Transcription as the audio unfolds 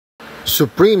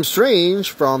Supreme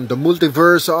Strange from the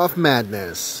Multiverse of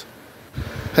Madness.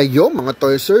 Heyo mga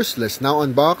Toysers, let's now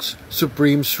unbox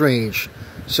Supreme Strange.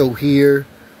 So here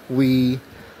we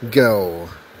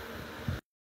go.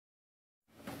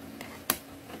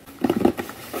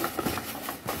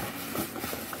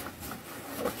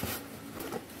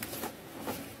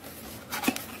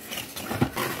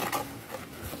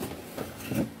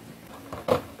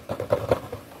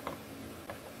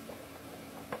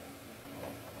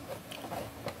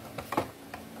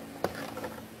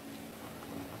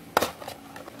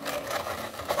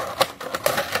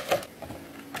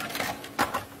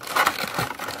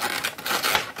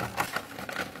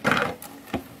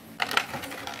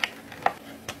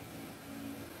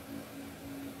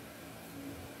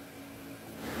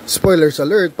 Spoilers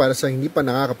alert para sa hindi pa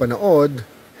nakakapanood,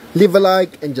 leave a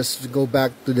like and just go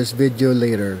back to this video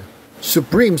later.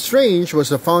 Supreme Strange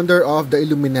was the founder of the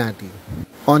Illuminati.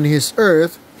 On his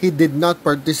Earth, he did not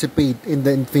participate in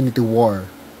the Infinity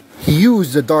War. He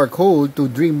used the Darkhold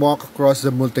to dreamwalk across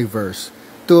the multiverse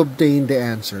to obtain the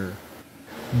answer.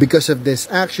 Because of this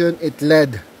action, it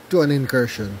led to an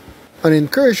incursion. An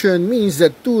incursion means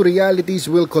that two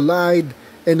realities will collide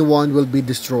and one will be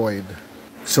destroyed.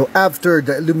 So after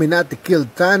the Illuminati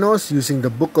killed Thanos using the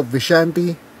Book of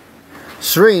Vishanti,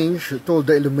 Strange told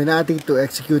the Illuminati to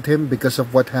execute him because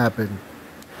of what happened.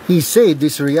 He saved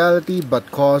this reality but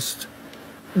caused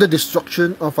the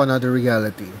destruction of another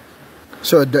reality.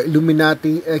 So the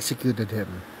Illuminati executed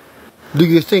him. Do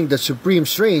you think that Supreme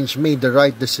Strange made the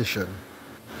right decision?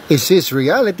 Is his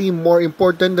reality more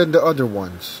important than the other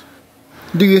ones?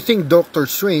 Do you think Doctor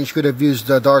Strange could have used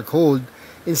the Darkhold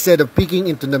instead of peeking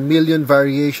into the million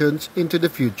variations into the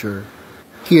future?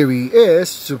 Here he is,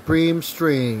 Supreme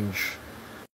Strange.